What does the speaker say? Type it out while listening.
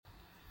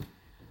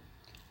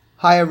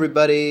Hi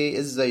everybody,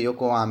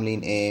 ازيكم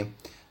عاملين ايه?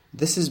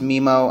 This is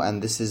Mimo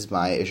and this is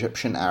my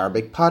Egyptian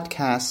Arabic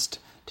podcast.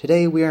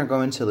 Today we are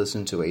going to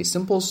listen to a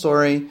simple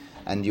story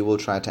and you will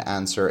try to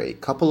answer a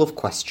couple of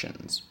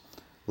questions.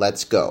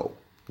 Let's go.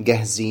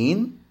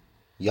 جاهزين؟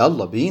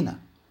 يلا بينا.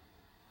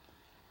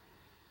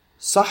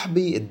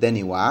 صاحبي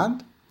اداني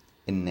وعد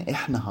ان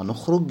احنا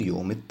هنخرج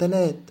يوم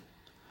التلات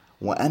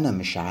وانا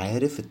مش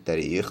عارف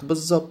التاريخ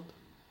بالظبط.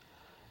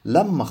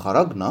 لما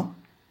خرجنا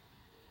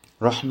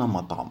رحنا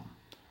مطعم.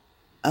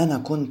 أنا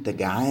كنت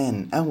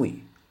جعان قوي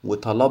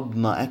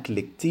وطلبنا أكل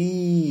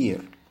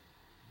كتير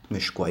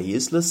مش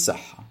كويس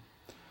للصحة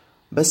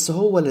بس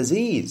هو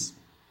لذيذ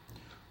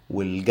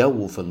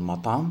والجو في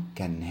المطعم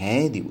كان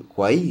هادي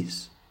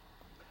وكويس.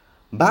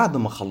 بعد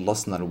ما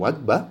خلصنا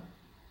الوجبة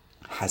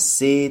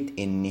حسيت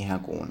إني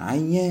هكون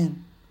عيان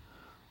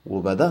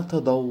وبدأت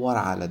أدور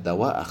على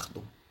دواء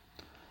أخده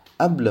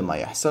قبل ما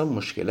يحصل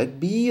مشكلة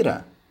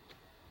كبيرة.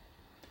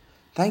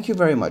 Thank you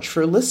very much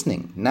for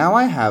listening. Now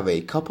I have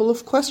a couple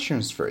of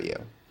questions for you.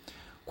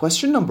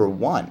 Question number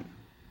 1.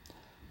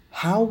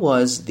 How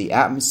was the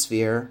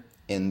atmosphere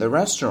in the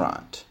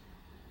restaurant?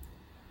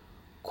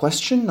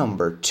 Question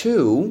number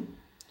 2.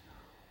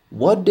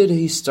 What did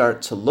he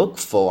start to look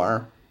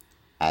for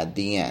at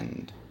the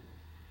end?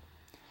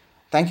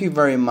 Thank you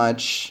very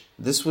much.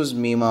 This was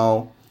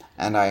Mimo,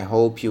 and I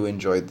hope you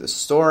enjoyed the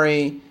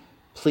story.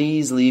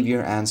 Please leave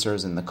your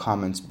answers in the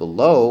comments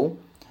below,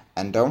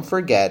 and don't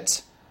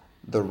forget,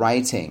 the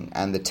writing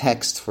and the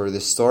text for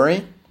this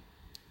story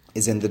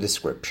is in the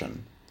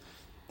description.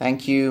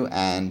 Thank you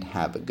and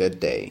have a good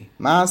day.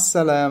 مع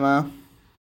السلامة.